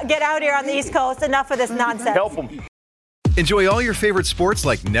here on the East Coast. Enough of this nonsense. Help him. Enjoy all your favorite sports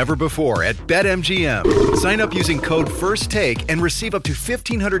like never before at BetMGM. Sign up using code FIRSTTAKE and receive up to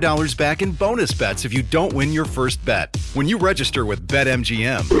 $1,500 back in bonus bets if you don't win your first bet. When you register with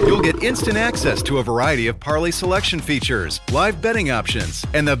BetMGM, you'll get instant access to a variety of parlay selection features, live betting options,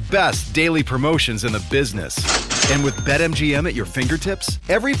 and the best daily promotions in the business. And with BetMGM at your fingertips,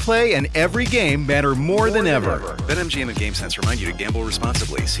 every play and every game matter more than ever. BetMGM and GameSense remind you to gamble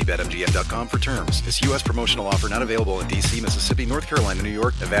responsibly. See BetMGM.com for terms. This U.S. promotional offer not available in D.C., Mississippi, North Carolina, New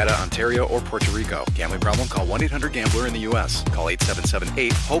York, Nevada, Ontario, or Puerto Rico. Gambling problem? Call 1-800-GAMBLER in the U.S. Call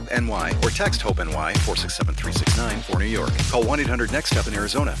 877-8-HOPE-NY or text HOPE-NY 467-369 for New York. Call 1-800-NEXT-STEP in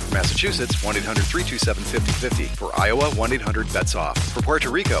Arizona. For Massachusetts, 1-800-327-5050. For Iowa, 1-800-BETS-OFF. For Puerto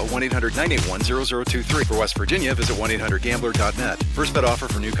Rico, 1-800-981-0023. For West Virginia, visit 1-800-GAMBLER.net. First bet offer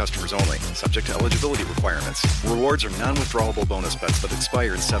for new customers only. Subject to eligibility requirements. Rewards are non-withdrawable bonus bets that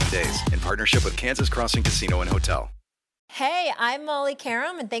expire in 7 days. In partnership with Kansas Crossing Casino and Hotel. Hey, I'm Molly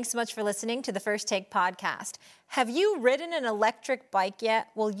Karam, and thanks so much for listening to the First Take podcast. Have you ridden an electric bike yet?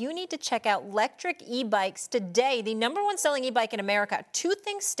 Well, you need to check out Lectric E-Bikes today, the #1 selling e-bike in America. 2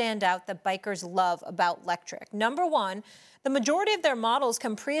 things stand out that bikers love about Lectric. Number 1, the majority of their models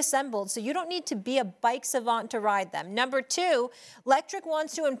come pre-assembled, so you don't need to be a bike savant to ride them. Number 2, Lectric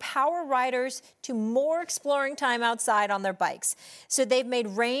wants to empower riders to more exploring time outside on their bikes. So they've made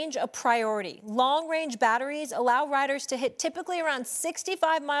range a priority. Long-range batteries allow riders to hit typically around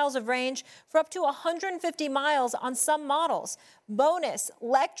 65 miles of range for up to 150 miles on some models. Bonus,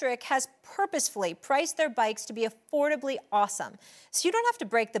 Lectric has purposefully priced their bikes to be affordably awesome. So you don't have to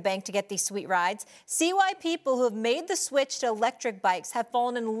break the bank to get these sweet rides. See why people who have made the switch to electric bikes have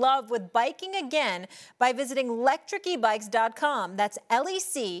fallen in love with biking again by visiting lectricebikes.com. That's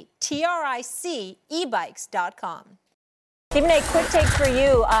LECTRIC ebikes.com. Stephen A., quick take for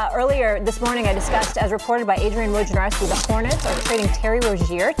you. Earlier this morning, I discussed, as reported by Adrian Wojnarowski, the Hornets are trading Terry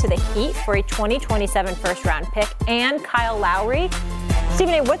Rozier to the Heat for a 2027 first-round pick and Kyle Lowry.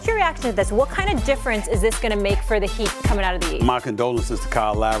 Stephen A., what's your reaction to this? What kind of difference is this going to make for the Heat coming out of the East? My condolences to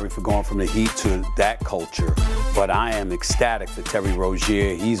Kyle Lowry for going from the Heat to that culture. But I am ecstatic for Terry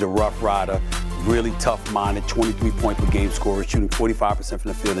Rozier. He's a rough rider, really tough-minded, 23-point per game scorer, shooting 45%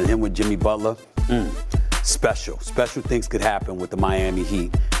 from the field. And him with Jimmy Butler, special things could happen with the Miami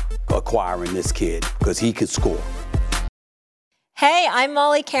Heat acquiring this kid because he can score. Hey, I'm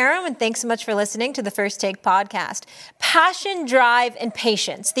Molly Karam, and thanks so much for listening to the First Take podcast. Passion, drive, and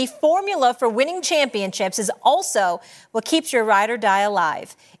patience. The formula for winning championships is also what keeps your ride or die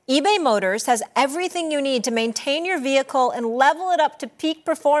alive. eBay Motors has everything you need to maintain your vehicle and level it up to peak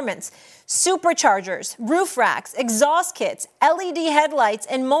performance. Superchargers, roof racks, exhaust kits, LED headlights,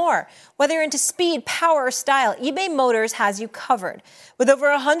 and more. Whether you're into speed, power, or style, eBay Motors has you covered. With over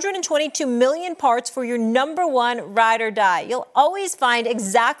 122 million parts for your #1 ride or die, you'll always find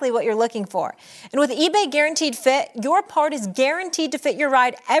exactly what you're looking for. And with eBay Guaranteed Fit, your part is guaranteed to fit your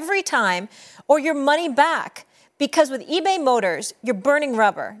ride every time or your money back. Because with eBay Motors, you're burning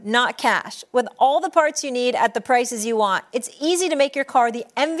rubber, not cash. With all the parts you need at the prices you want, it's easy to make your car the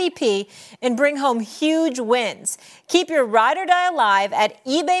MVP and bring home huge wins. Keep your ride or die alive at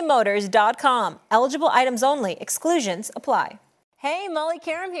ebaymotors.com. Eligible items only. Exclusions apply. Hey, Molly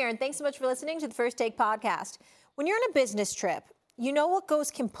Karam here, and thanks so much for listening to the First Take podcast. When you're on a business trip, you know what goes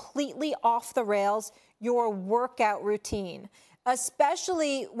completely off the rails? Your workout routine.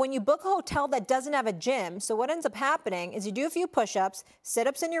 Especially when you book a hotel that doesn't have a gym. So what ends up happening is you do a few push-ups,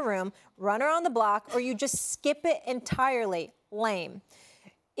 sit-ups in your room, run around the block, or you just skip it entirely. Lame.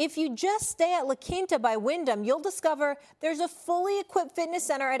 If you just stay at La Quinta by Wyndham, you'll discover there's a fully equipped fitness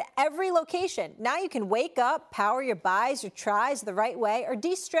center at every location. Now you can wake up, power your bis, your tris the right way, or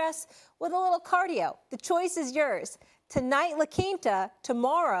de-stress with a little cardio. The choice is yours. Tonight, La Quinta.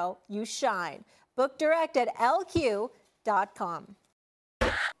 Tomorrow, you shine. Book direct at LQ.com.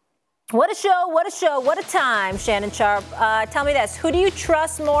 What a show, what a show, what a time, Shannon Sharpe. Tell me this, who do you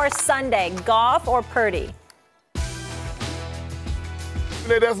trust more Sunday, Goff or Purdy?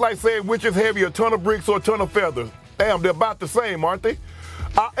 That's like saying which is heavier, a ton of bricks or a ton of feathers. Damn, they're about the same, aren't they?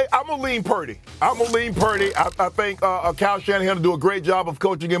 I'm going to lean Purdy. I think Kyle Shanahan will do a great job of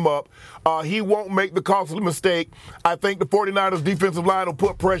coaching him up. He won't make the costly mistake. I think the 49ers defensive line will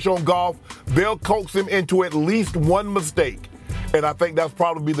put pressure on Goff. They'll coax him into at least one mistake. And I think that's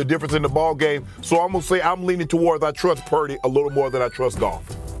probably the difference in the ball game. So I'm going to say I'm leaning towards I trust Purdy a little more than I trust Goff.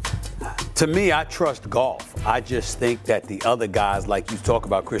 To me, I trust Goff. I just think that the other guys, like you talk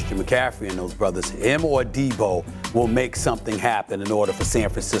about Christian McCaffrey and those brothers, him or Debo will make something happen in order for San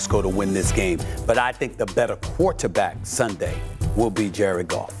Francisco to win this game. But I think the better quarterback Sunday will be Jared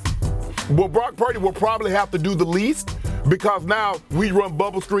Goff. Well, Brock Purdy will probably have to do the least because now we run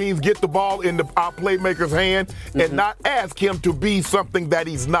bubble screens, get the ball in our playmaker's hand, and not ask him to be something that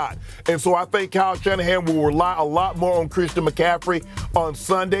he's not. And so I think Kyle Shanahan will rely a lot more on Christian McCaffrey on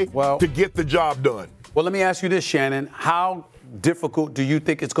Sunday to get the job done. Well, let me ask you this, Shannon. How difficult do you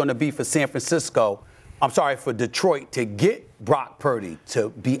think it's going to be for for Detroit to get Brock Purdy to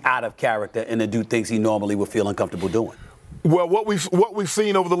be out of character and to do things he normally would feel uncomfortable doing? Well, what we've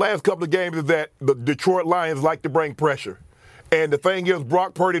seen over the last couple of games is that the Detroit Lions like to bring pressure. And the thing is,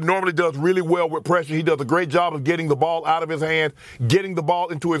 Brock Purdy normally does really well with pressure. He does a great job of getting the ball out of his hands, getting the ball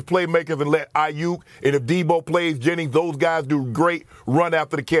into his playmakers and let Ayuk, and if Debo plays, Jennings, those guys do great run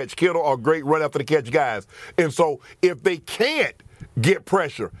after the catch. Kittle are great run after the catch guys. And so if they can't get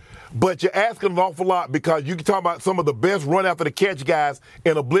pressure, but you're asking an awful lot because you can talk about some of the best run after the catch guys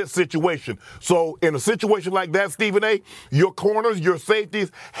in a blitz situation. So in a situation like that, Stephen A., your corners, your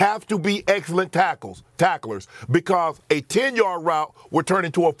safeties have to be excellent tacklers, because a 10-yard route will turn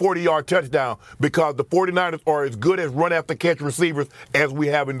into a 40-yard touchdown because the 49ers are as good as run after catch receivers as we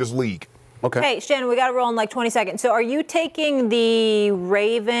have in this league. Okay. Hey, Shannon, we got to roll in like 20 seconds. So are you taking the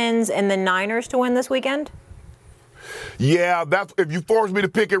Ravens and the Niners to win this weekend? Yeah, that's if you force me to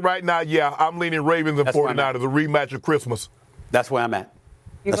pick it right now, I'm leaning Ravens and 49ers, a rematch of Christmas. That's where I'm at.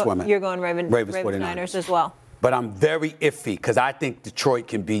 You're going Ravens 49ers. Niners as well. But I'm very iffy because I think Detroit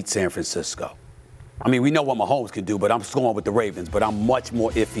can beat San Francisco. I mean, we know what Mahomes can do, but I'm going with the Ravens. But I'm much more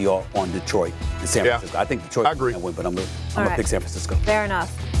iffy on Detroit than San Francisco. I think Detroit can win, but I'm going to pick San Francisco. Fair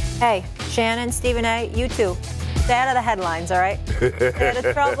enough. Hey, Shannon, Stephen A., you too. Stay out of the headlines, all right? Stay out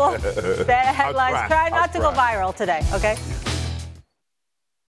of trouble. Stay out of headlines. Try not to go viral today, okay?